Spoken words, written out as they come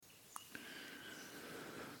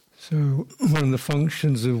So one of the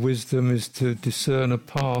functions of wisdom is to discern a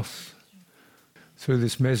path through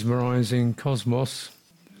this mesmerizing cosmos,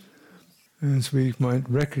 as we might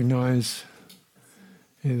recognize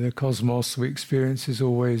in the cosmos we experience is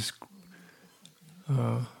always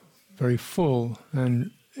very full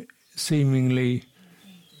and seemingly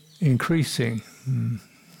increasing in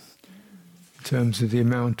terms of the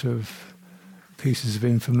amount of pieces of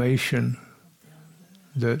information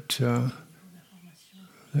that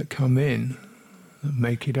come in, that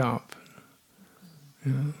make it up.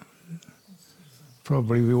 You know,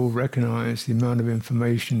 probably we all recognize the amount of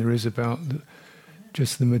information there is about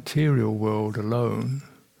just the material world alone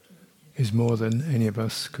is more than any of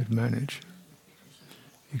us could manage.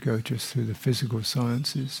 You go just through the physical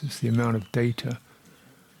sciences, it's the amount of data,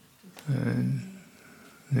 and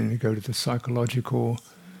then you go to the psychological,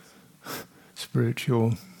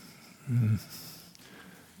 spiritual,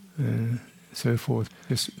 so forth.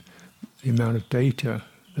 Just the amount of data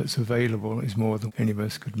that's available is more than any of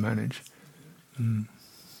us could manage.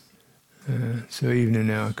 So even in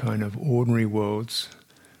our kind of ordinary worlds,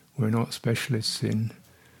 we're not specialists in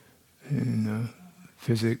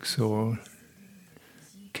physics or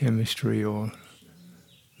chemistry or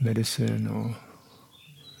medicine, or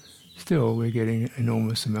still we're getting an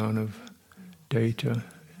enormous amount of data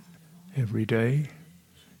every day,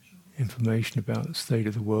 information about the state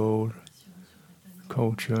of the world,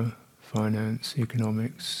 culture, finance,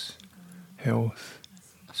 economics, health,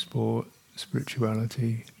 sport,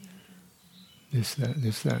 spirituality, this,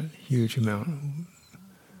 that, huge amount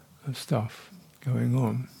of stuff going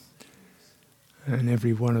on. And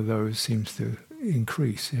every one of those seems to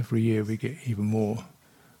increase. Every year we get even more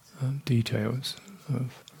details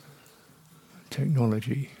of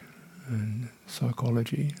technology and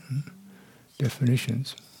psychology and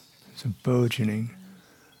definitions. It's a burgeoning,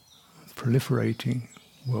 proliferating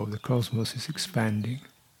world. The cosmos is expanding.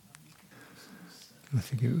 I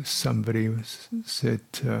think it was somebody who said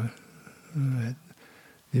the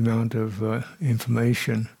amount of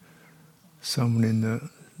information someone in the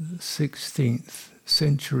 16th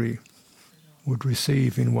century would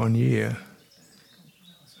receive in 1 year,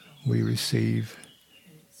 we receive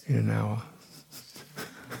in an hour.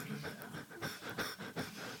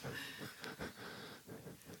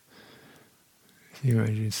 Can you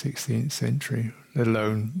imagine 16th century, let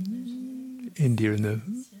alone India in the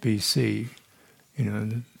BC, in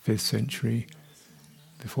the 5th century,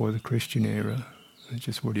 before the Christian era. It's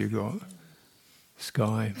just, what do you got?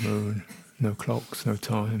 Sky, moon, no clocks, no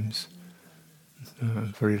times,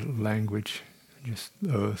 very little language, just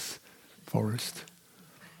earth, forest,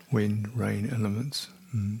 wind, rain, elements.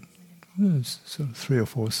 There's sort of 3 or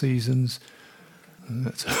 4 seasons, and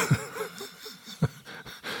that's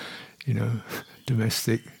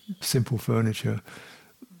domestic, simple furniture.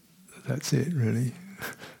 That's it, really.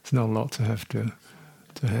 It's not a lot to have to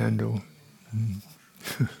handle.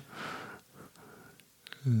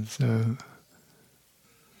 And so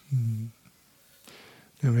then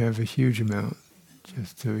we have a huge amount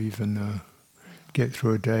just to even get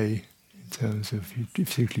through a day, in terms of,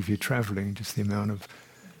 particularly if you're travelling, just the amount of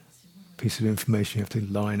pieces of information you have to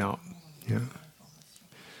line up.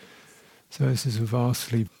 So this is a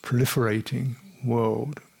vastly proliferating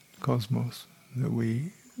world, cosmos, that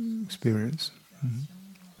we experience.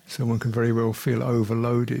 So one can very well feel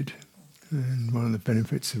overloaded, and one of the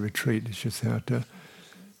benefits of retreat is just how to,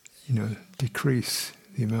 decrease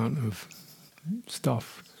the amount of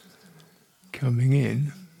stuff coming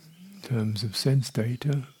in terms of sense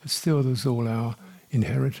data, but still there's all our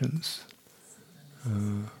inheritance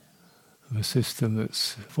of a system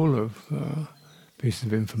that's full of pieces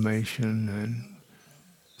of information and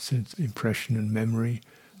sense, impression and memory.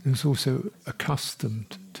 And it's also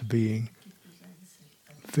accustomed to being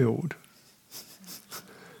filled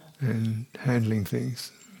and handling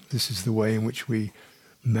things. This is the way in which we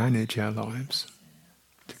manage our lives,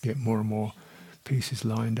 to get more and more pieces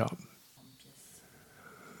lined up.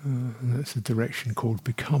 And that's a direction called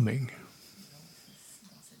becoming.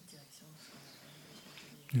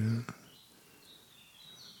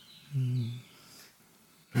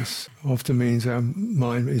 This often means our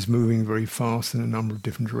mind is moving very fast in a number of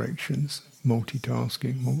different directions,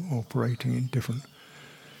 multitasking, operating in different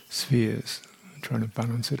spheres, trying to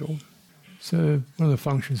balance it all. So one of the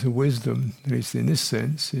functions of wisdom, at least in this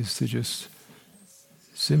sense, is to just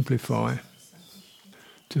simplify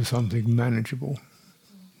to something manageable.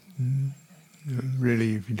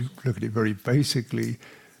 Really, if you look at it very basically,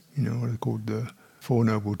 what are called the Four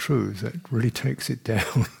Noble Truths, that really takes it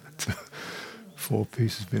down to 4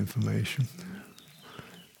 pieces of information,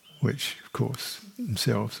 which, of course,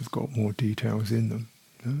 themselves have got more details in them.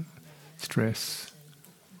 Stress.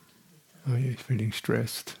 Are you feeling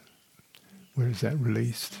stressed? Where is that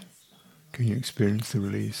released? Can you experience the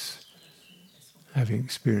release? Having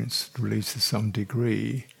experienced release to some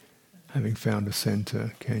degree, having found a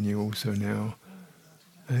center, can you also now,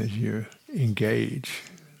 as you engage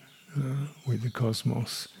with the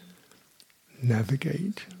cosmos,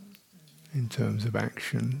 navigate in terms of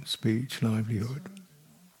action, speech, livelihood,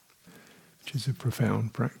 which is a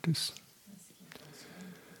profound practice.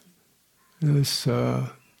 This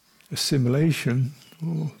assimilation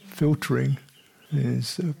or filtering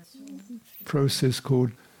is a process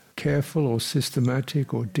called careful or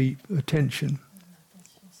systematic or deep attention.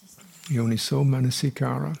 Yoniso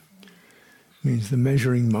manasikara means the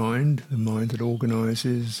measuring mind, the mind that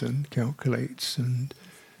organizes and calculates and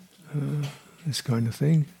this kind of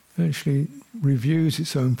thing, actually reviews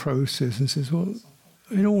its own process and says, well,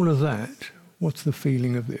 in all of that, what's the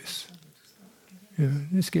feeling of this?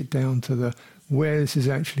 Let's get down to where this is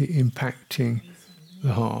actually impacting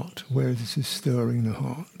the heart, where this is stirring the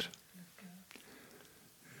heart.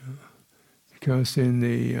 Because in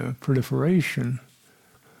the proliferation,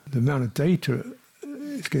 the amount of data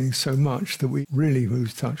is getting so much that we really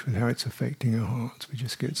lose touch with how it's affecting our hearts. We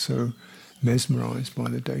just get so mesmerized by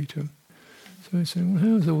the data. So I say, well,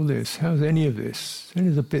 how's all this? How's any of this? Any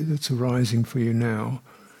of the bit that's arising for you now,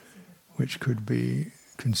 which could be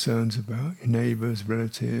concerns about your neighbours,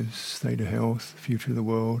 relatives, state of health, future of the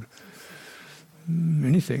world,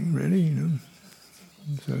 anything really,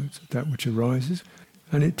 So it's that which arises.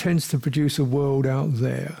 And it tends to produce a world out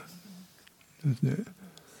there, doesn't it?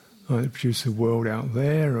 Either produce a world out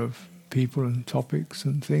there of people and topics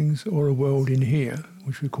and things, or a world in here,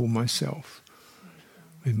 which we call myself,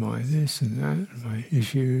 with my this and that, and my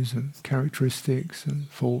issues and characteristics and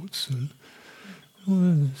thoughts. And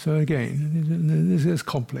so again, there's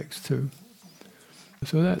complex too.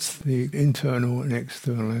 So that's the internal and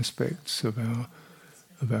external aspects of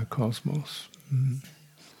our cosmos.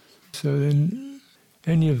 So then,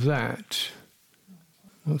 any of that,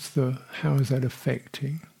 how is that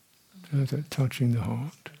affecting? How is that touching the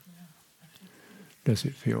heart? Does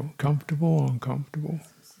it feel comfortable or uncomfortable?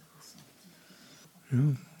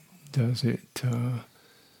 Does it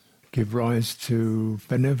give rise to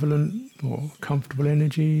benevolent or comfortable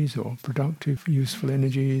energies or productive, useful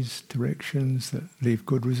energies, directions that leave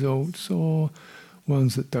good results or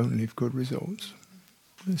ones that don't leave good results?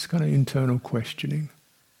 This kind of internal questioning.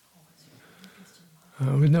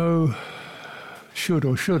 With no should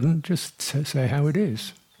or shouldn't, just say how it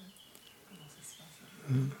is.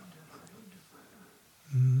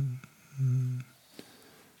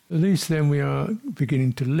 At least then we are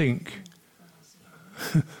beginning to link,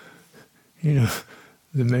 the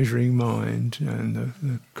measuring mind and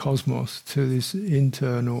the cosmos to this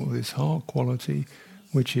internal, this heart quality,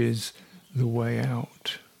 which is the way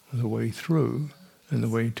out, the way through, and the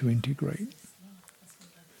way to integrate.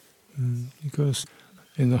 Because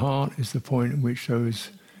in the heart is the point at which those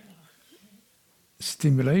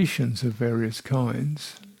stimulations of various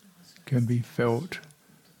kinds can be felt,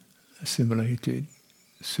 assimilated,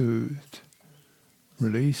 soothed,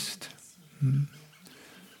 released.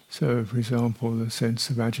 So, for example, the sense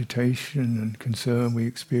of agitation and concern we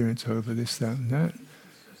experience over this, that and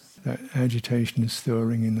that agitation is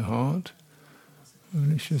stirring in the heart.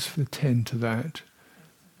 And let's just attend to that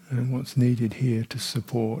and what's needed here to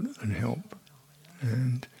support and help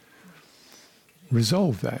and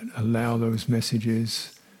resolve that, allow those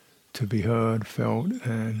messages to be heard, felt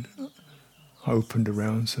and opened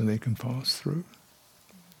around so they can pass through.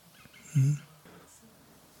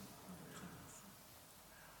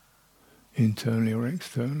 Internally or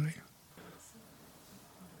externally.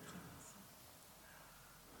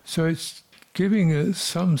 So it's giving us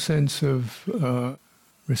some sense of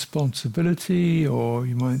responsibility, or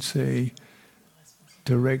you might say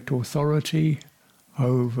direct authority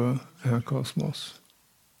over our cosmos.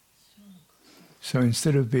 So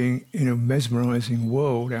instead of being in a mesmerizing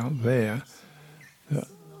world out there that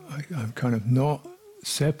I'm kind of not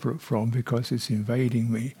separate from because it's invading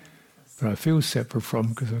me, but I feel separate from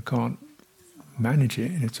because I can't manage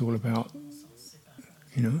it, and it's all about,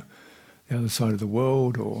 the other side of the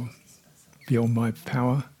world or beyond my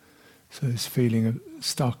power. So this feeling of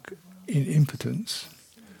stuck in impotence.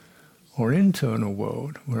 Or internal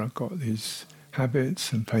world where I've got these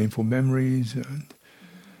habits and painful memories and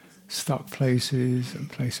stuck places and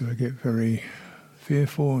places where I get very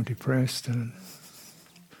fearful and depressed, and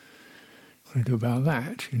what do I do about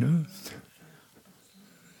that,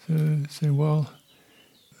 So,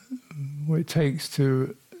 what it takes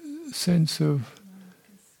to a sense of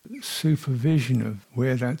supervision of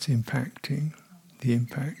where that's impacting, the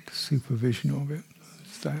impact, supervision of it.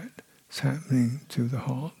 That's happening to the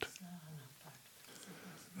heart.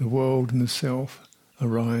 The world and the self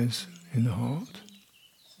arise in the heart.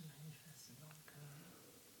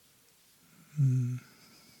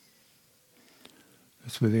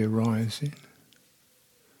 That's where they arise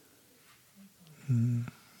in.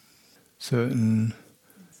 Certain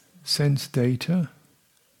sense data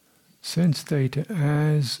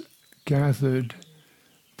as gathered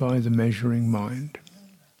by the measuring mind.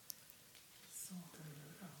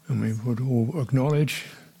 And we would all acknowledge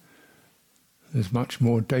there's much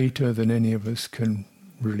more data than any of us can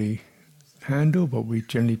really handle, but we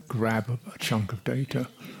generally grab a chunk of data.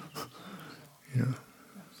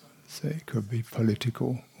 Say it could be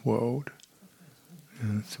political world.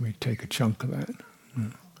 So we take a chunk of that.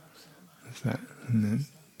 That's that. And then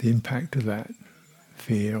the impact of that,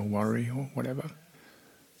 fear or worry or whatever,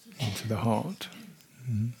 into the heart.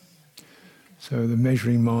 So the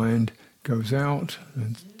measuring mind goes out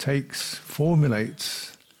and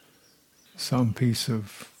formulates some piece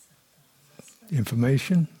of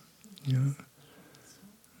information,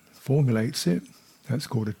 formulates it. That's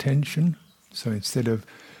called attention. So instead of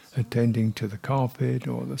attending to the carpet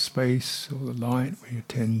or the space or the light, we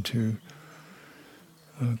attend to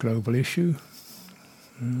a global issue.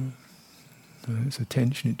 It's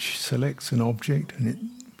attention. It selects an object and it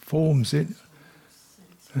forms it,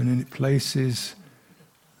 and then it places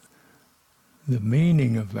the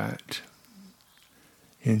meaning of that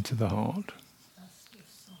into the heart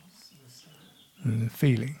and the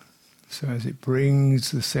feeling. So as it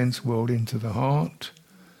brings the sense world into the heart,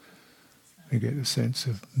 we get the sense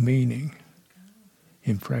of meaning,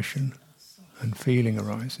 impression, and feeling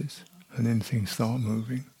arises, and then things start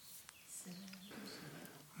moving.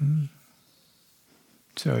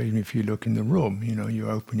 So even if you look in the room, you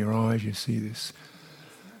open your eyes, you see this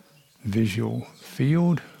visual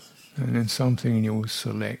field, and then something you'll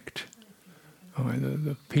select. Either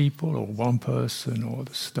the people or one person or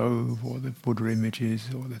the stove or the Buddha images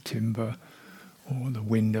or the timber or the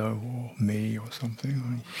window or me or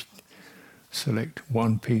something. Select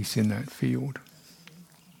one piece in that field,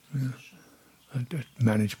 a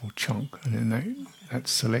manageable chunk, and then that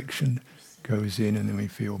selection goes in, and then we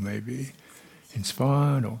feel maybe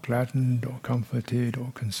inspired or gladdened or comforted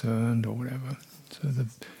or concerned or whatever. So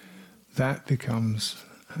that becomes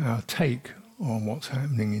our take on what's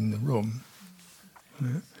happening in the room.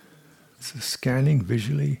 So scanning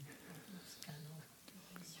visually,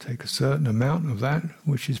 take a certain amount of that,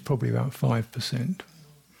 which is probably about 5%.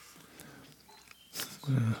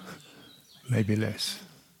 Maybe less.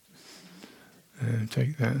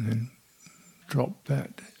 Take that and then drop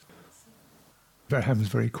that. That happens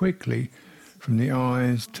very quickly, from the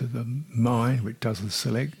eyes to the mind, which does the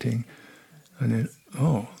selecting, and then,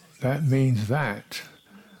 that means that.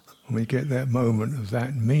 And we get that moment of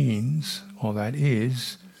that means, or that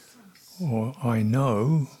is, or I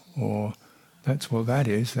know, or that's what that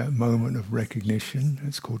is, that moment of recognition.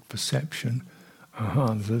 It's called perception.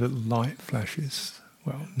 There's a little light flashes.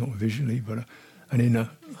 Well, not visually, but an inner,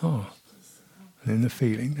 and then the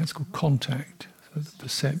feeling. That's called contact. So the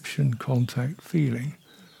perception, contact, feeling.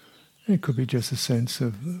 It could be just a sense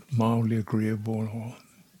of mildly agreeable or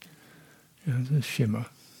a shimmer.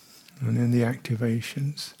 And then the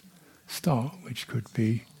activations start, which could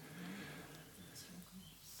be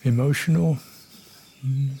emotional.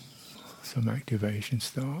 Some activations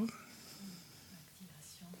start,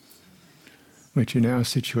 which in our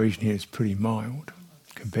situation here is pretty mild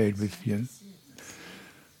compared with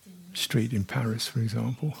street in Paris, for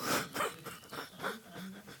example.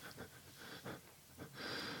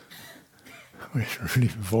 Where really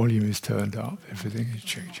the volume is turned up, everything is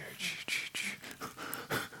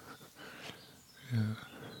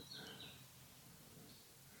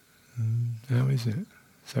How is it?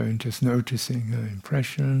 So in just noticing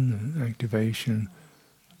impression and activation,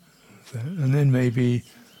 and then maybe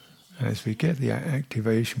as we get the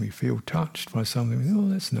activation, we feel touched by something.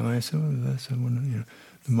 That's nice. That's the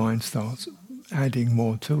mind starts adding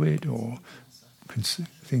more to it, or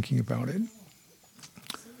thinking about it,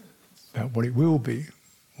 about what it will be,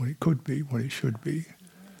 what it could be, what it should be,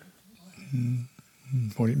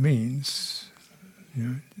 what it means.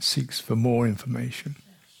 It seeks for more information.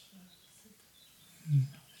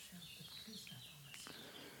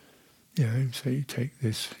 So you take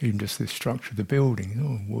this, even just this structure of the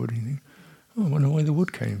building, wood, you think, I wonder where the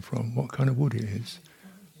wood came from, what kind of wood it is,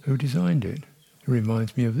 who designed it. It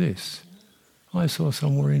reminds me of this. I saw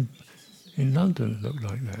somewhere in London that looked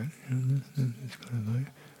like that. It's kind of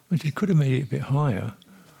like, but you could have made it a bit higher,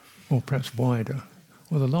 or perhaps wider,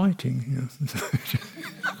 or the lighting.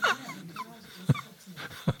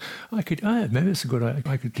 maybe it's a good idea.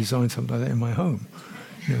 I could design something like that in my home.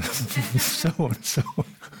 You know, so on and so on.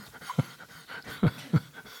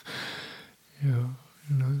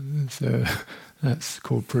 That's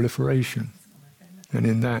called proliferation. And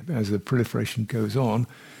in that, as the proliferation goes on,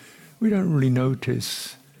 we don't really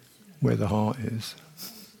notice where the heart is.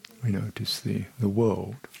 We notice the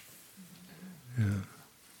world. Yeah.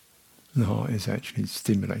 And the heart is actually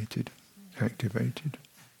stimulated, activated.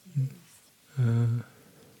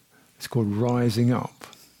 It's called rising up.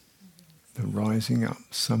 The rising up,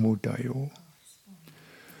 samudaya.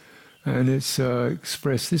 And it's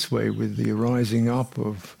expressed this way with the rising up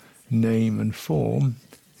of name and form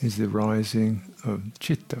is the rising of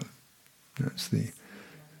citta. That's the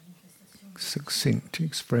succinct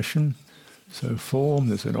expression. So form,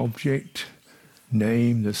 there's an object.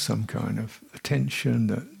 Name, there's some kind of attention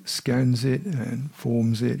that scans it and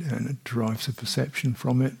forms it and it derives a perception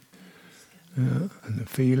from it. And the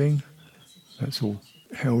feeling, that's all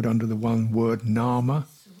held under the one word nama,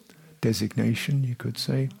 designation, you could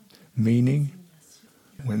say, meaning.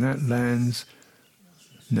 When that lands,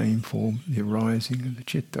 name, form, the arising of the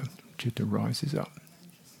citta. Citta rises up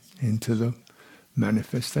into the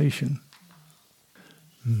manifestation.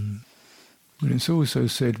 And it's also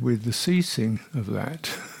said with the ceasing of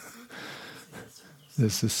that,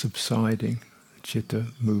 there's the subsiding. Citta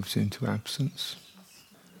moves into absence.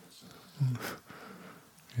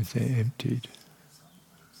 It's emptied.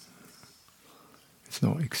 It's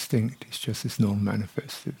not extinct, it's just it's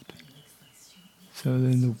non-manifested. So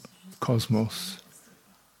then the cosmos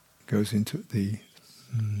goes into the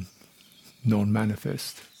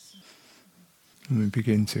non-manifest. And we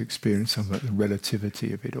begin to experience something like the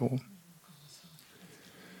relativity of it all.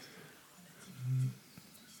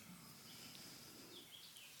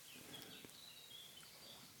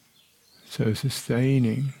 So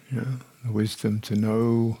sustaining the wisdom to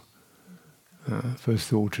know, first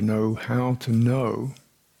of all to know how to know,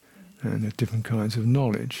 and the different kinds of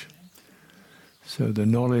knowledge. So the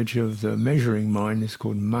knowledge of the measuring mind is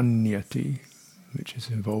called manyati, which is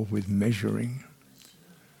involved with measuring.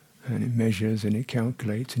 And it measures and it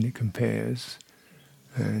calculates and it compares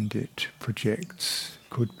and it projects,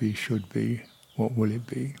 could be, should be, what will it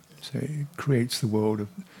be. So it creates the world of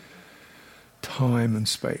time and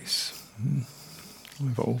space.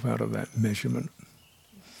 Evolve out of that measurement.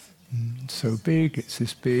 It's so big, it's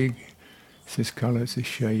this colour, it's this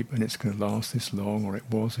shape, and it's going to last this long, or it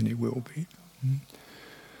was and it will be.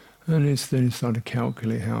 And it's then starting to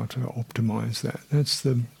calculate how to optimize that. That's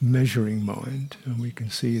the measuring mind, and we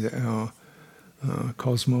can see that our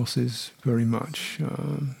cosmos is very much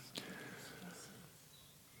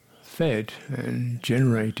fed and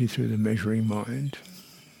generated through the measuring mind.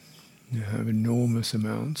 You have enormous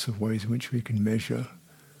amounts of ways in which we can measure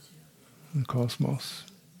the cosmos.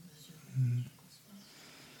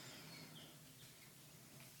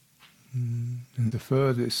 And the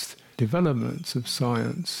furthest developments of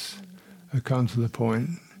science have come to the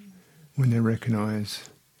point when they recognize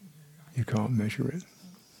you can't measure it.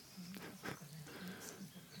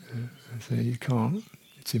 So you can't,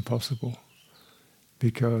 it's impossible.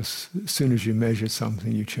 Because as soon as you measure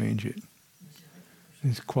something, you change it.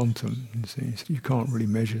 It's quantum, you see. You can't really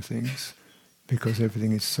measure things because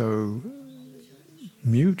everything is so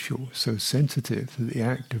mutual, so sensitive that the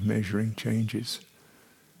act of measuring changes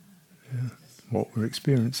what we're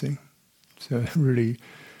experiencing. So really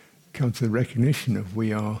come to the recognition of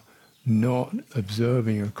we are not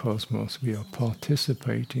observing a cosmos, we are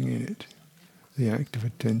participating in it. The act of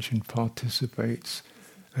attention participates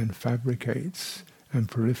and fabricates and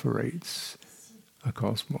proliferates a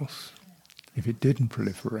cosmos. If it didn't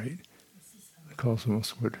proliferate, the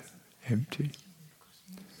cosmos would empty.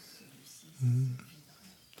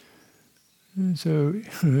 And so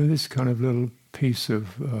this kind of little piece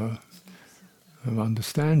of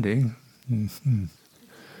understanding,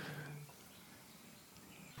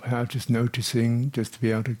 how just noticing, just to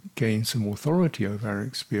be able to gain some authority over our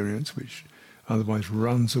experience, which otherwise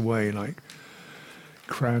runs away like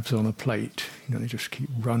crabs on a plate. They just keep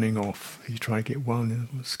running off. You try to get one,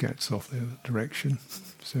 it scats off the other direction.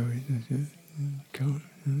 So you can't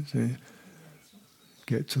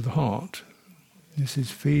get to the heart. This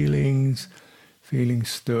is feelings, feeling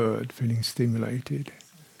stirred, feeling stimulated,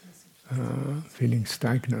 feeling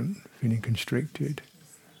stagnant, feeling constricted,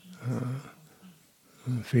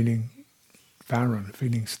 feeling barren,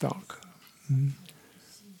 feeling stuck.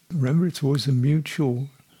 Remember, it's always a mutual.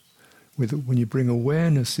 When you bring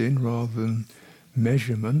awareness in rather than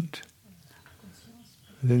measurement,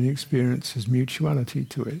 then the experience has mutuality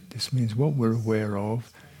to it. This means what we're aware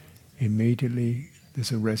of, immediately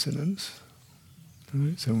there's a resonance.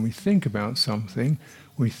 Right? So when we think about something,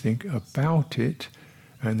 we think about it,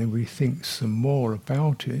 and then we think some more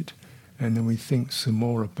about it, and then we think some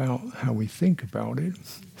more about how we think about it.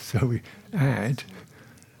 So we add,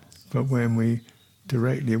 but when we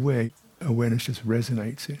directly aware, awareness just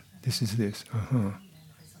resonates it. This is this,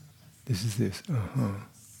 This is this,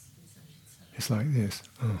 It's like this,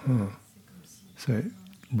 So it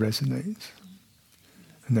resonates.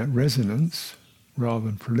 And that resonance, rather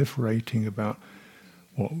than proliferating about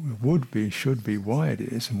what would be, should be, why it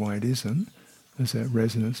is and why it isn't, there's that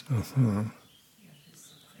resonance,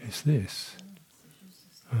 it's this,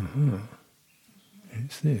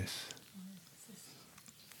 it's this.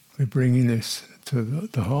 We're bringing this to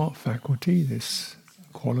the heart faculty, this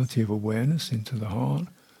quality of awareness into the heart.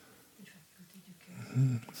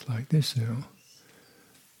 It's like this now.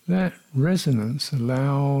 That resonance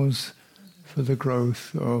allows for the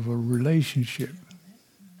growth of a relationship.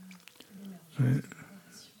 Right?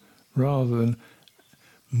 Rather than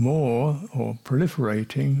more or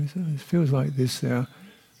proliferating, it feels like this there,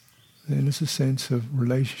 then there's a sense of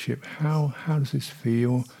relationship. How does this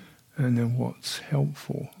feel? And then what's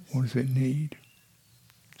helpful? What does it need?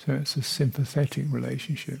 So it's a sympathetic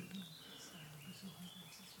relationship.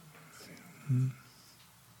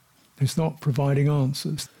 It's not providing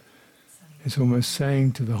answers. It's almost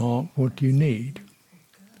saying to the heart, what do you need?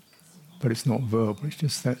 But it's not verbal. It's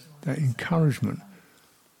just that encouragement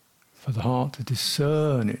for the heart to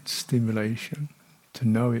discern its stimulation, to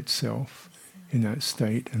know itself in that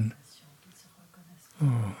state, and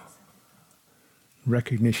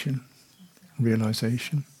recognition,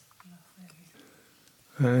 realization.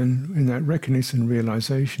 And in that recognition and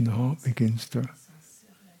realization, the heart begins to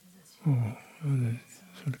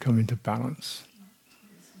sort of come into balance.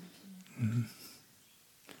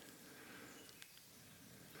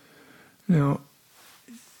 Now,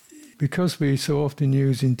 because we so often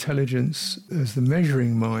use intelligence as the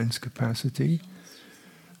measuring mind's capacity,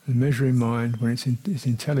 the measuring mind, when its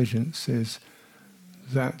intelligence, says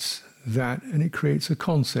that's that, and it creates a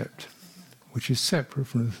concept which is separate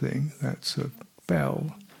from the thing. That's a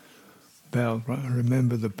bell. Bell, right? I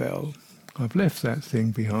remember the bell. I've left that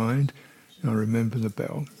thing behind, and I remember the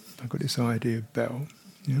bell. I've got this idea of bell.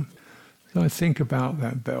 Yeah? So I think about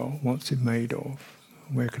that bell. What's it made of?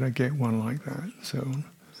 Where could I get one like that? And so on.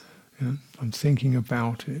 Yeah? I'm thinking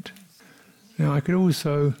about it. Now I could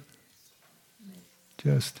also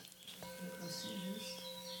just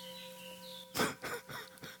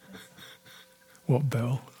what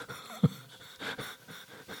bell?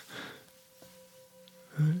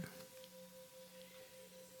 Right?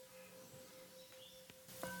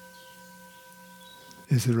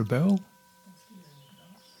 Is there a bell?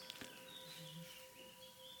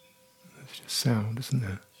 It's just sound, isn't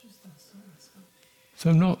there? So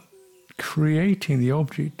I'm not creating the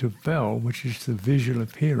object of bell, which is the visual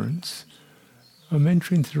appearance. I'm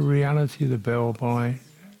entering into the reality of the bell by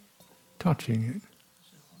touching it.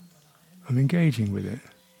 I'm engaging with it.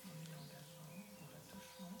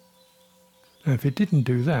 Now, if it didn't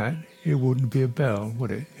do that, it wouldn't be a bell,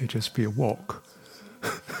 would it? It'd just be a wok.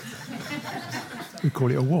 We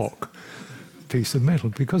call it a wok, a piece of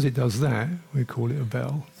metal. Because it does that, we call it a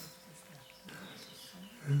bell.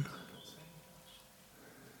 Yeah.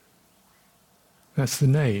 That's the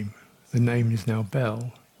name. The name is now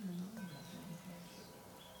bell.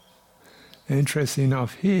 And interestingly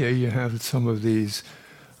enough, here you have some of these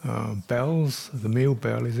bells. The meal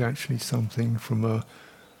bell is actually something from a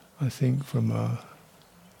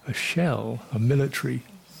shell, a military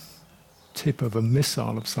tip of a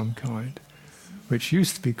missile of some kind, which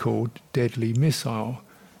used to be called deadly missile,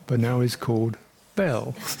 but now is called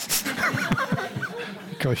bell.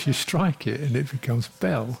 Because you strike it and it becomes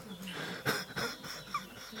bell.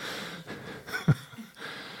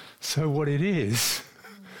 So what it is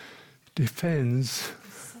depends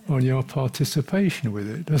on your participation with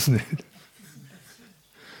it, doesn't it?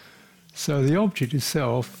 So the object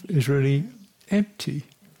itself is really empty.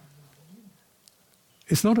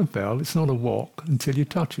 It's not a bell, it's not a wok until you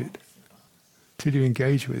touch it, until you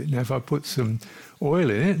engage with it. Now if I put some oil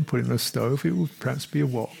in it and put it in a stove, it would perhaps be a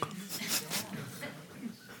wok.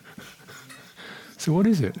 So what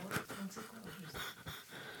is it?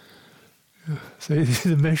 So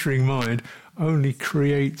the measuring mind only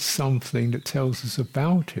creates something that tells us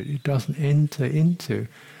about it. It doesn't enter into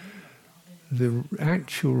the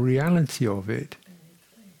actual reality of it.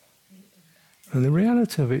 And the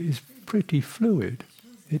reality of it is pretty fluid.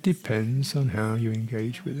 It depends on how you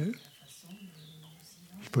engage with it.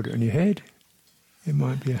 You put it on your head, it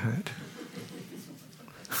might be a hat.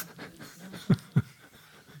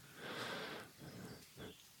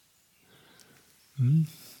 Mm.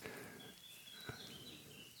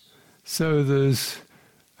 So there's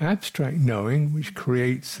abstract knowing, which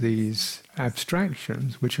creates these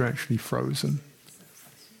abstractions, which are actually frozen.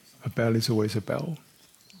 A bell is always a bell.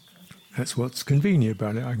 That's what's convenient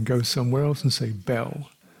about it. I can go somewhere else and say bell,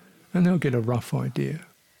 and they'll get a rough idea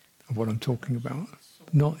of what I'm talking about.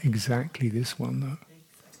 Not exactly this one, though.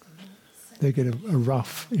 They get a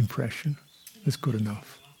rough impression. That's good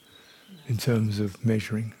enough in terms of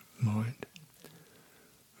measuring mind.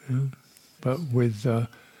 Yeah. But with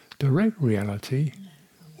direct reality,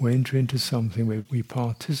 we enter into something where we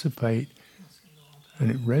participate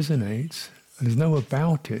and it resonates, and there's no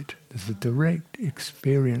about it. There's a direct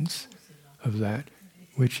experience of that,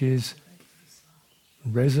 which is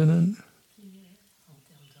resonant,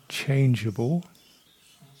 changeable,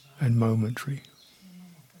 and momentary.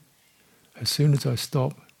 As soon as I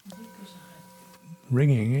stop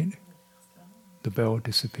ringing it, the bell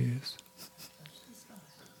disappears.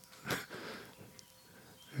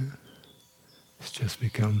 It's just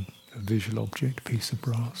become a visual object, a piece of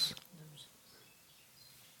brass.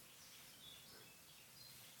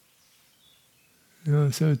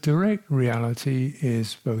 So direct reality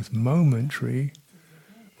is both momentary,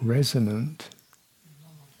 resonant,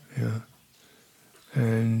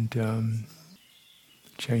 and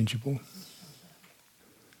changeable.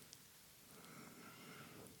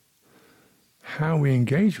 How we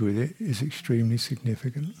engage with it is extremely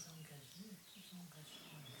significant.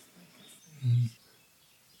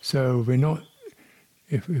 So we're not,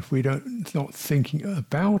 if we don't, not thinking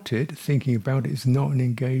about it is not an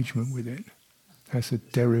engagement with it. That's a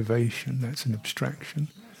derivation, that's an abstraction.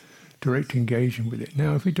 Direct engagement with it.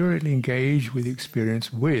 Now, if we directly engage with the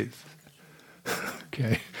experience with,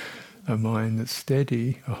 a mind that's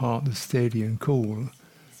steady, a heart that's steady and cool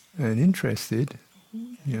and interested,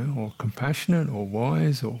 or compassionate or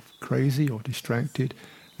wise or crazy or distracted,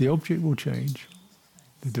 the object will change.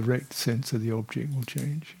 The direct sense of the object will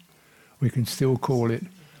change. We can still call it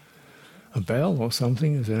a bell or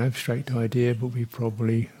something as an abstract idea, but we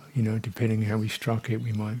probably, depending on how we struck it,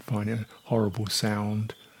 we might find it a horrible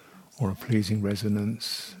sound or a pleasing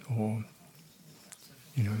resonance or,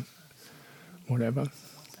 whatever.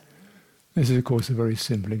 This is, of course, a very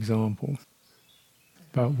simple example.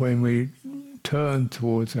 But when we turn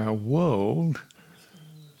towards our world,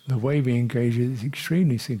 the way we engage it is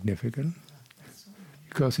extremely significant,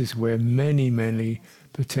 because it's where many, many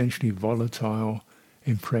potentially volatile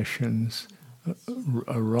impressions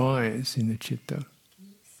arise in the citta.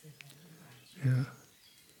 Yeah.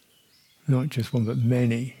 Not just one, but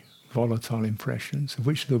many volatile impressions, of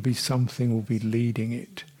which there'll be something will be leading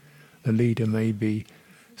it. The leader may be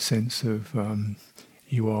sense of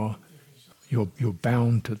you're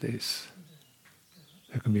bound to this.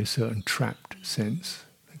 There can be a certain trapped sense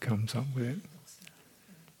that comes up with it.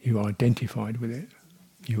 You're identified with it.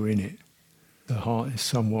 You're in it. The heart is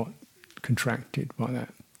somewhat contracted by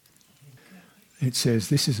that. It says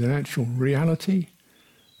this is an actual reality.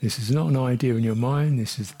 This is not an idea in your mind.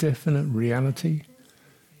 This is definite reality,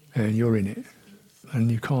 and you're in it.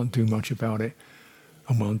 And you can't do much about it.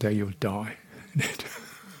 And one day you'll die in it.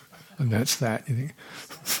 And that's that. You think.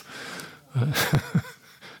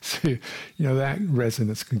 So, that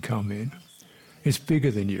resonance can come in. It's bigger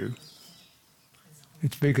than you.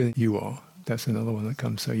 It's bigger than you are. That's another one that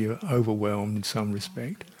comes. So you're overwhelmed in some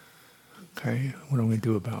respect. Okay, what am I going to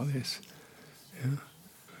do about this?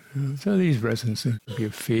 So these resonances can be a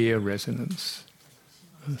fear resonance.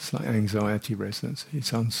 It's like anxiety resonance.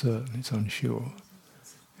 It's uncertain, it's unsure.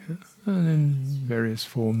 And then various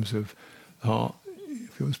forms of heart.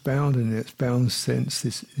 If it was bound in its bound sense,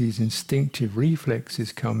 these instinctive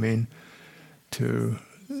reflexes come in to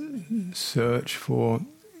search for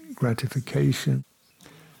gratification,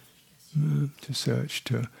 to search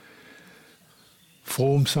to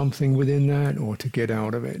form something within that or to get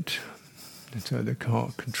out of it. And so the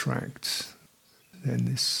heart contracts. Then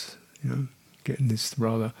this, getting this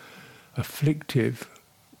rather afflictive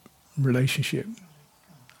relationship,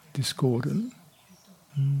 discordant.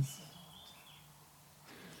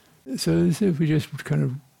 So as if we're just kind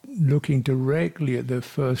of looking directly at the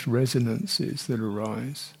first resonances that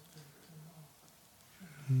arise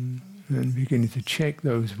and beginning to check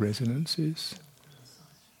those resonances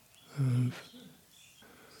of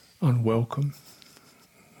unwelcome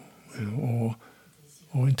or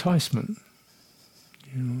enticement,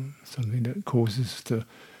 something that causes us to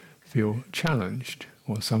feel challenged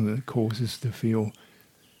or something that causes us to feel,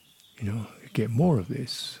 get more of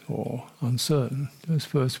this or uncertain. Those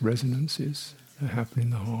first resonances that happen in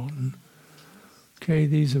the heart. And,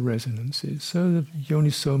 these are resonances. So the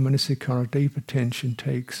yoniso manasikara, deep attention,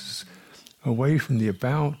 takes away from the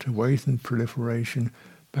about, away from the proliferation,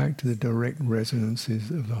 back to the direct resonances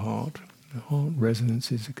of the heart. The heart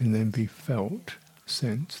resonances that can then be felt,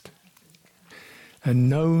 sensed, and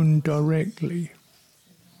known directly.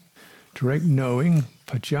 Direct knowing,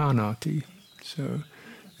 pajanati. So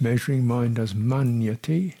measuring mind does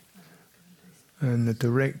manyati, and the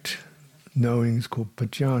direct knowing is called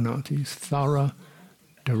pajanati, it's thorough,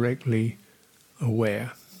 directly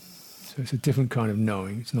aware. So it's a different kind of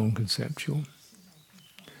knowing, it's non-conceptual.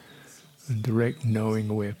 And direct knowing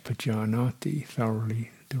aware, pajanati,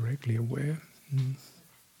 thoroughly, directly aware.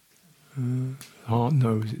 The heart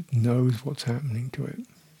knows, it knows what's happening to it.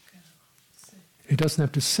 It doesn't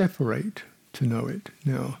have to separate to know it.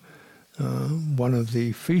 Now, one of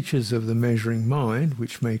the features of the measuring mind,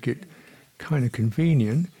 which make it kind of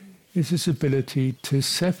convenient, is this ability to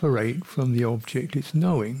separate from the object it's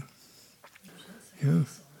knowing. Yeah.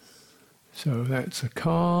 So that's a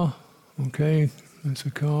car, okay, that's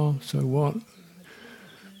a car, so what?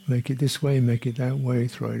 Make it this way, make it that way,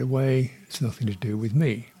 throw it away, it's nothing to do with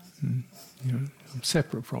me. You know, I'm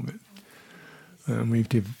separate from it. And we've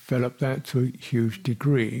developed that to a huge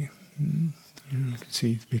degree. You can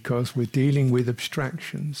see, because we're dealing with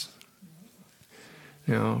abstractions.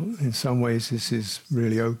 Now, in some ways this is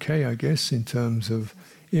really okay, I guess, in terms of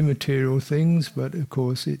immaterial things, but of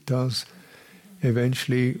course it does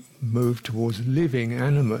eventually move towards living,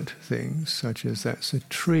 animate things, such as that's a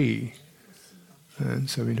tree. And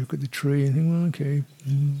so we look at the tree and think, well, okay,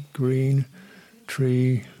 green,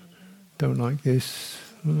 tree, don't like this,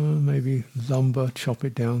 maybe lumber, chop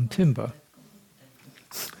it down, timber.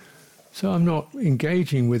 So I'm not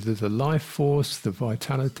engaging with the life force, the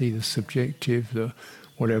vitality, the subjective, the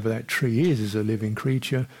whatever that tree is as a living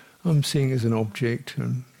creature. I'm seeing it as an object,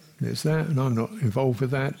 and there's that, and I'm not involved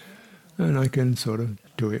with that, and I can sort of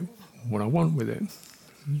do it what I want with it.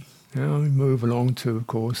 Now we move along to, of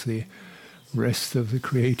course, the rest of the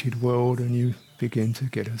created world, and you begin to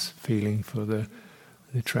get a feeling for the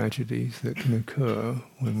tragedies that can occur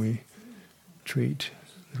when we treat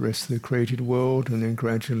the rest of the created world, and then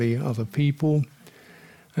gradually other people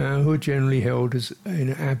who are generally held as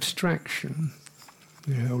in abstraction.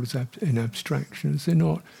 They're held as in abstractions. They're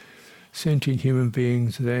not sentient human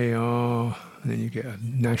beings. They are, and then you get a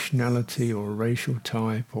nationality or a racial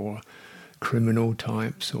type or criminal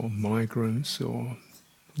types or migrants or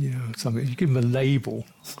something. You give them a label.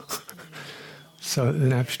 So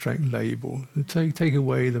an abstract label. Take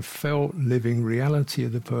away the felt living reality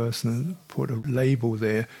of the person and put a label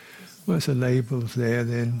there. Once a label's there,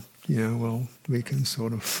 then, well, we can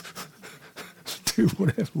sort of do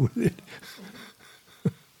whatever with it.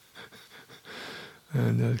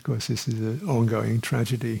 And of course this is an ongoing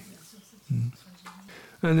tragedy.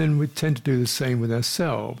 And then we tend to do the same with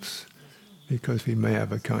ourselves, because we may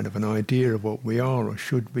have a kind of an idea of what we are or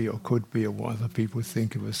should be or could be or what other people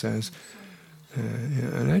think of us as.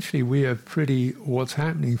 And actually what's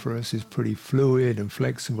happening for us is pretty fluid and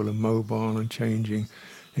flexible and mobile and changing.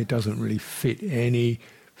 It doesn't really fit any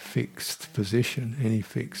fixed position,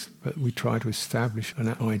 but we try to establish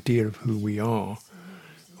an idea of who we are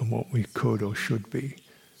and what we could or should be.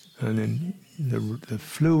 And then the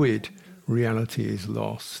fluid reality is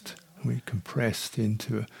lost. We're compressed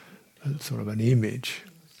into a sort of an image.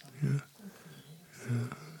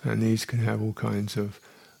 And these can have all kinds of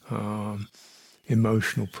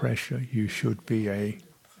emotional pressure. You should be a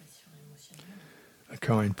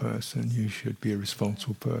kind person, you should be a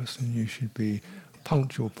responsible person, you should be a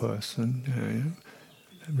punctual person,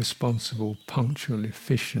 responsible, punctual,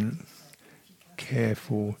 efficient,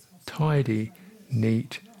 careful, tidy,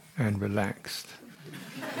 neat, and relaxed.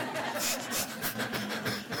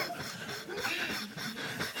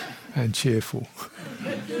 And cheerful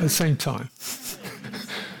at the same time.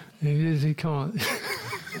 You can't.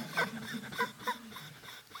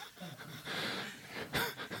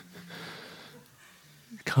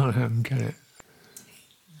 Can't happen, can it?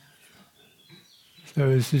 So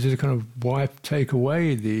this is just kind of take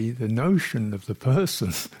away the notion of the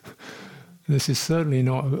person. This is certainly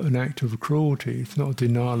not an act of cruelty. It's not a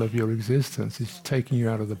denial of your existence. It's taking you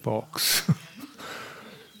out of the box.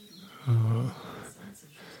 You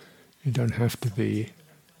don't have to be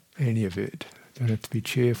any of it. You don't have to be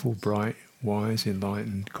cheerful, bright, wise,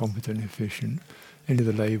 enlightened, competent, efficient. Any of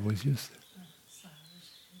the labels, just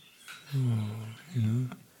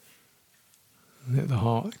let the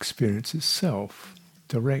heart experience itself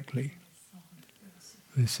directly.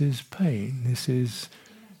 This is pain, this is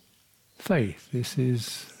faith, this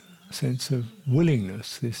is a sense of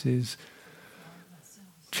willingness, this is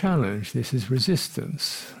challenge, this is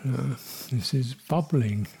resistance, this is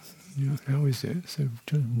bubbling, How is it? So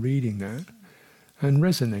just reading that and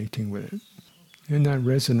resonating with it. In that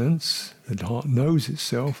resonance, the heart knows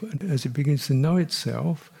itself, and as it begins to know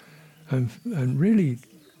itself and really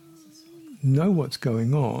know what's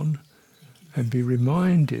going on, and be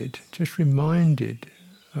reminded, just reminded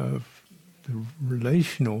of the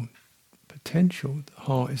relational potential. The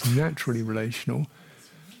heart is naturally relational.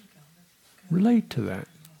 Relate to that.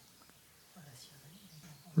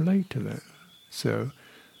 Relate to that. So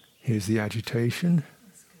here's the agitation.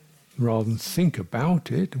 Rather than think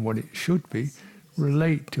about it and what it should be,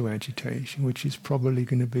 relate to agitation, which is probably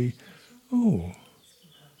going to be,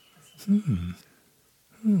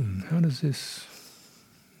 how does this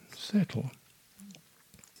settle?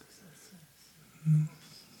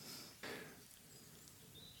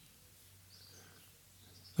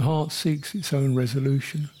 The heart seeks its own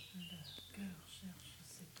resolution.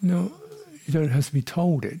 No, you don't have to be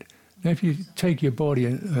told it. Now, if you take your body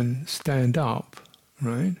and stand up,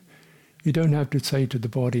 right, you don't have to say to the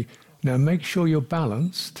body, now make sure you're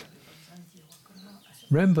balanced.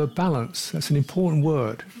 Remember, balance, that's an important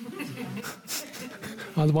word.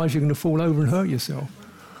 Otherwise you're going to fall over and hurt yourself.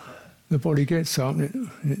 The body gets up and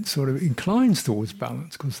it sort of inclines towards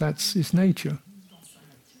balance because that's its nature.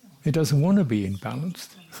 It doesn't want to be imbalanced.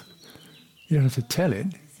 You don't have to tell it.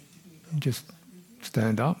 You just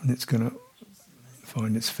stand up and it's going to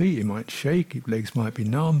find its feet. It might shake, its legs might be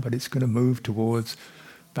numb, but it's going to move towards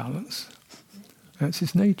balance. That's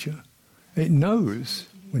its nature. It knows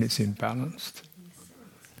when it's imbalanced.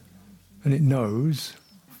 And it knows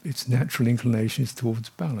its natural inclination is towards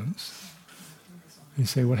balance. You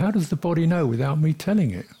say, well, how does the body know without me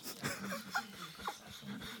telling it?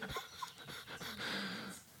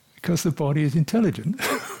 Because the body is intelligent.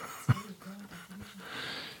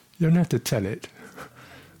 You don't have to tell it.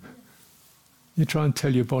 You try and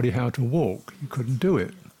tell your body how to walk, you couldn't do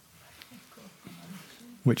it.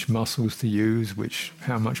 Which muscles to use,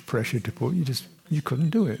 how much pressure to put, you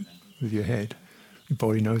couldn't do it with your head. Your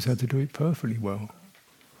body knows how to do it perfectly well.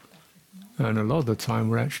 And a lot of the time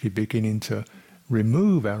we're actually beginning to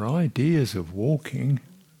remove our ideas of walking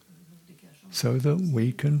so that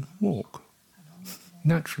we can walk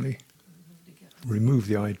naturally. Remove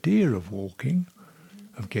the idea of walking,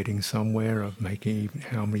 of getting somewhere, of making even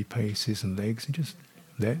how many paces and legs, and just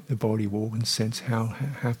let the body walk and sense how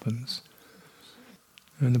it happens.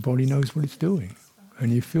 And the body knows what it's doing.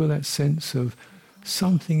 And you feel that sense of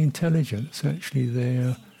something intelligent that's actually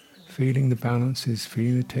there, feeling the balances,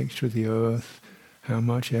 feeling the texture of the earth, how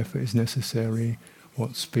much effort is necessary,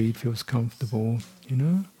 what speed feels comfortable,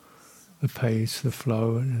 the pace, the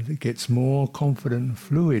flow, and as it gets more confident and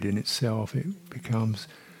fluid in itself, it becomes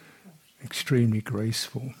extremely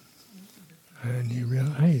graceful. And you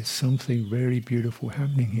realize, hey, there's something very beautiful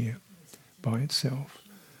happening here by itself.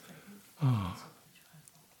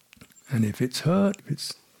 And if it's hurt, if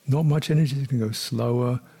it's not much energy, it can go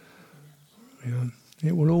slower.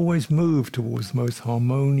 It will always move towards the most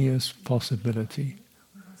harmonious possibility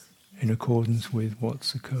in accordance with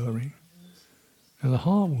what's occurring. And the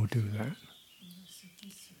heart will do that.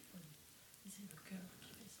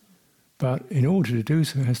 But in order to do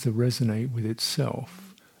so, it has to resonate with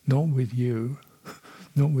itself, not with you,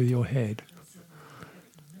 not with your head.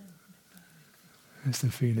 It has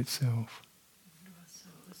to feel itself.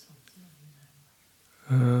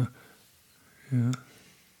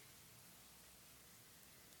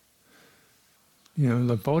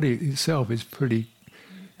 The body itself is pretty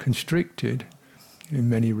constricted in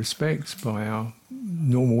many respects by our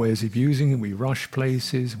normal ways of using it. We rush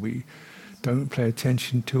places, we don't pay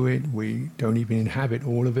attention to it, we don't even inhabit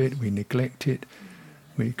all of it, we neglect it,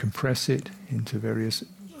 we compress it into various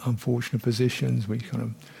unfortunate positions, we kind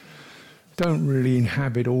of don't really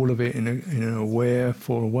inhabit all of it in an aware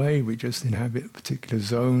way, we just inhabit particular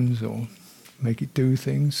zones or make it do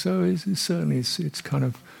things. So it's kind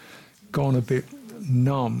of gone a bit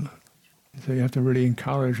numb. So you have to really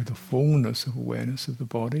encourage the fullness of awareness of the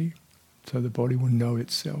body, so the body will know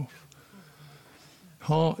itself.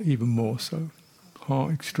 Heart even more so.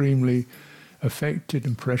 Heart extremely affected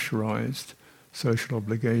and pressurized. Social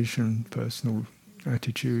obligation, personal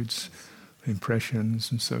attitudes,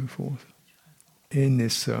 impressions and so forth. In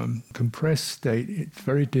this compressed state, it's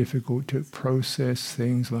very difficult to process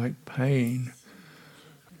things like pain.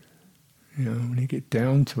 When you get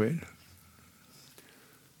down to it,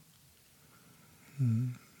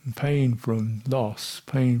 pain from loss,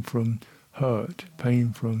 pain from hurt,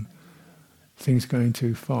 pain from things going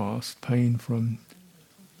too fast, pain from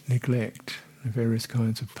neglect, the various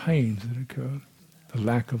kinds of pains that occur. The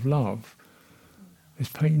lack of love is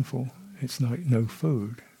painful. It's like no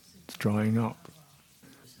food. It's drying up.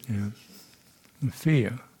 know,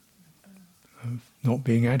 fear of not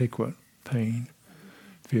being adequate, pain,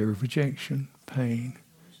 fear of rejection, pain,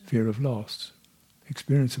 fear of loss,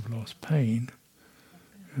 experience of loss, pain.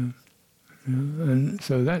 And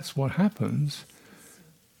so that's what happens,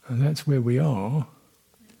 and that's where we are.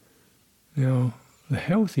 Now, the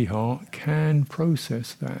healthy heart can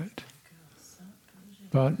process that,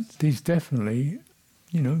 but these definitely,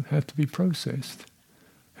 have to be processed.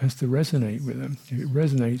 Has to resonate with them. If it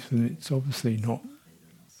resonates with them, it's obviously not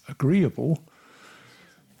agreeable.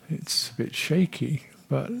 It's a bit shaky,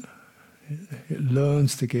 but it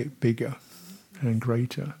learns to get bigger and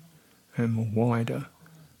greater and more wider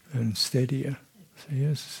and steadier. So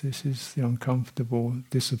yes, this is the uncomfortable,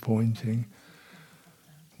 disappointing.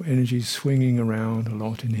 Energy's swinging around a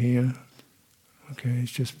lot in here. Okay,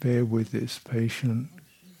 it's just bear with this, patient,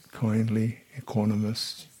 kindly,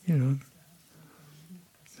 equanimous,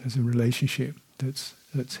 There's a relationship that's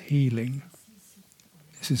healing.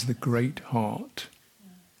 This is the great heart.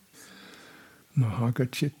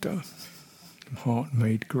 Mahagachitta, heart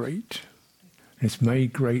made great. And it's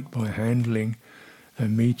made great by handling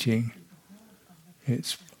and meeting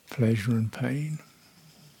its pleasure and pain.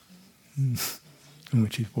 And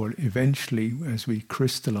which is what eventually, as we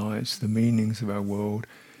crystallize the meanings of our world,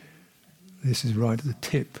 this is right at the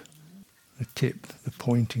tip, the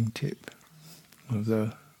pointing tip of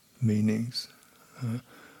the meanings.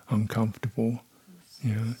 Uncomfortable,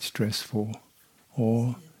 stressful,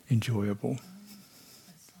 or enjoyable,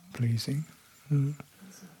 pleasing. And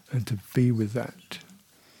to be with that.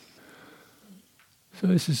 So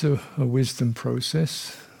this is a wisdom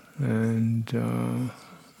process and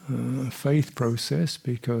a faith process,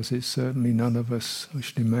 because it's certainly none of us, I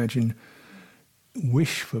should imagine,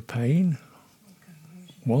 wish for pain,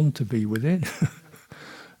 want to be with it,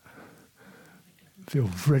 feel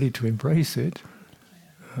ready to embrace it.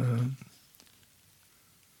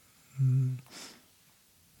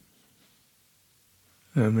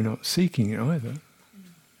 And we're not seeking it either.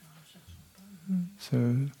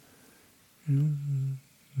 So,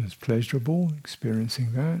 it's pleasurable,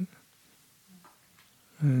 experiencing that.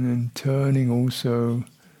 And then turning also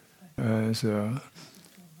as a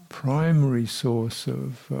primary source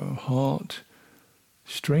of heart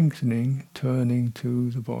strengthening, turning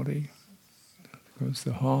to the body. Because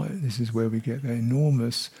the heart, this is where we get the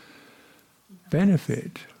enormous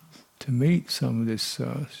benefit to meet some of this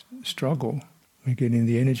struggle. We're getting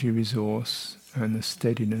the energy resource and the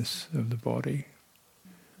steadiness of the body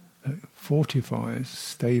that fortifies,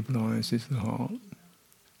 stabilizes the heart,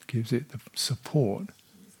 gives it the support.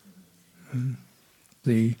 And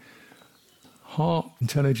the heart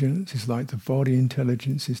intelligence is like the body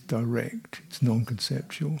intelligence, is direct, it's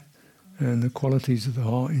non-conceptual. And the qualities of the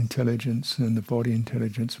heart intelligence and the body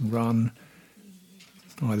intelligence run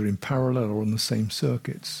either in parallel or on the same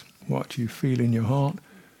circuits. What you feel in your heart,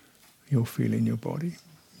 you'll feel in your body.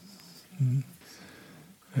 And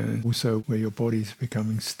also where your body is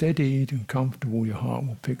becoming steadied and comfortable, your heart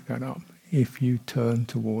will pick that up if you turn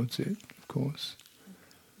towards it, of course.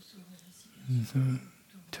 And so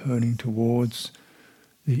turning towards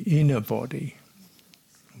the inner body,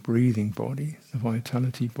 breathing body, the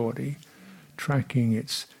vitality body, tracking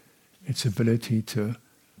its ability to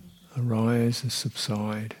arise and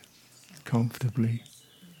subside comfortably,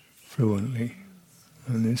 fluently.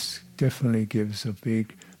 And this definitely gives a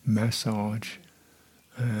big massage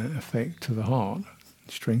effect to the heart,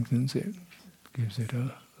 strengthens it, gives it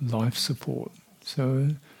a life support.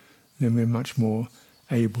 So then we're much more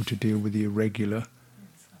able to deal with the irregular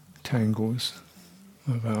tangles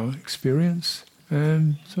of our experience.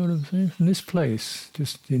 And sort of from this place,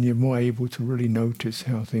 just then you're more able to really notice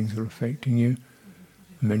how things are affecting you.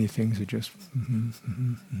 Many things are just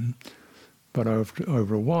But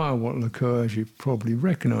over a while, what will occur, as you probably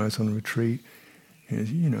recognize on a retreat,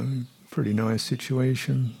 is, pretty nice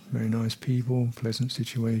situation, very nice people, pleasant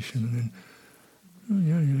situation, and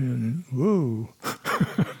then, whoa,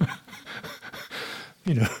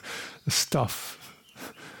 the stuff,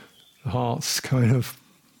 the heart's kind of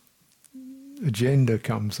agenda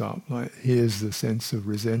comes up, like here's the sense of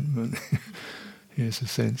resentment, here's a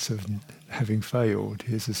sense of having failed,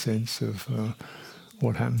 here's a sense of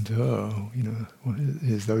what happened to her,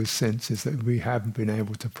 here's those senses that we haven't been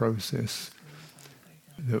able to process,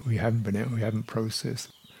 we haven't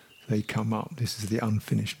processed. They come up. This is the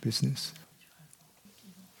unfinished business.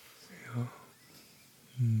 Yeah.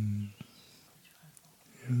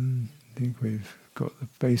 I think we've got the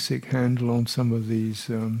basic handle on some of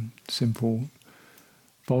these simple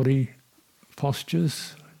body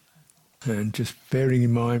postures, and just bearing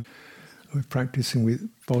in mind we're practicing with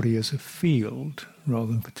body as a field rather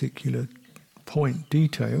than particular point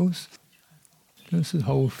details. Just the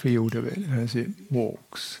whole field of it as it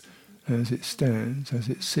walks, as it stands, as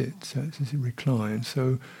it sits, as it reclines.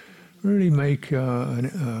 So really make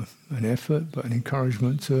an effort, but an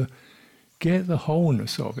encouragement to get the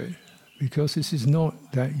wholeness of it, because this is not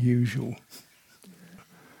that usual.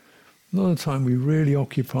 A lot of the time we really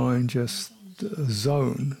occupy in just a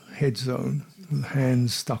zone, head zone, with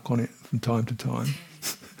hands stuck on it from time to time.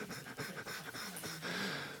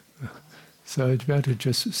 So to be able to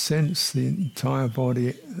just sense the entire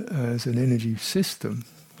body as an energy system,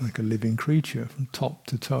 like a living creature from top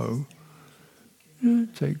to toe,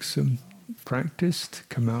 it takes some practice to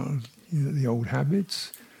come out of the old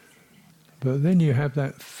habits. But then you have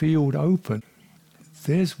that field open.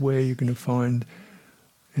 There's where you're going to find,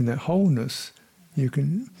 in that wholeness, you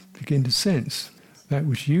can begin to sense that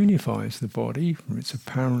which unifies the body from its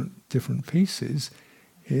apparent different pieces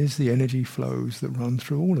is the energy flows that run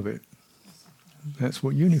through all of it. That's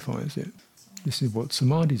what unifies it. This is what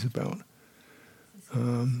samadhi is about.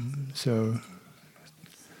 So,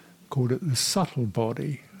 called it the subtle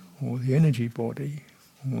body, or the energy body,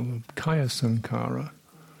 or the kaya sankhara.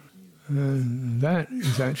 And that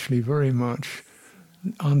is actually very much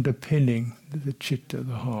underpinning the citta,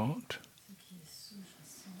 the heart.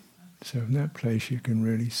 So in that place you can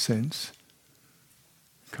really sense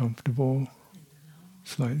comfortable,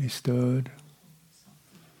 slightly stirred,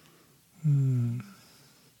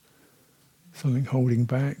 something holding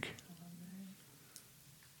back,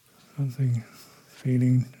 something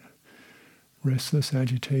feeling restless,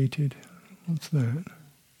 agitated. What's that?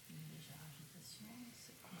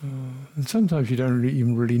 And sometimes you don't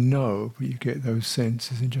even really know, but you get those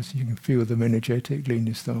senses and just you can feel them energetically, and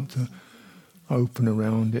you start to open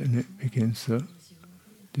around it and it begins to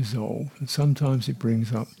dissolve. And sometimes it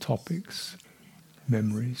brings up topics,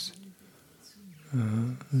 memories.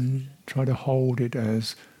 And try to hold it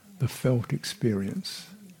as the felt experience.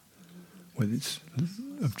 Whether it's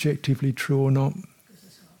objectively true or not,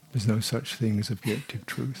 there's no such thing as objective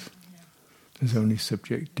truth. There's only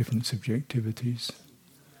different subjectivities.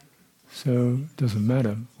 So it doesn't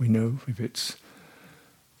matter. We know if it's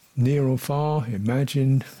near or far,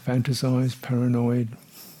 imagined, fantasized, paranoid,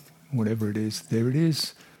 whatever it is, there it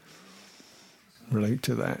is. Relate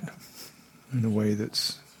to that in a way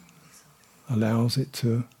that allows it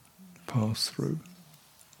to pass through.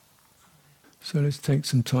 So let's take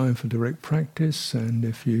some time for direct practice, and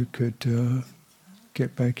if you could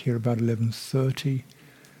get back here about 11:30,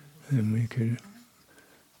 then we could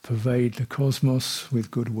pervade the cosmos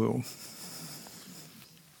with goodwill.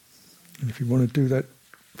 And if you want to do that,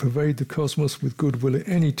 pervade the cosmos with goodwill at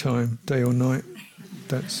any time, day or night,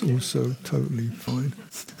 that's also totally fine.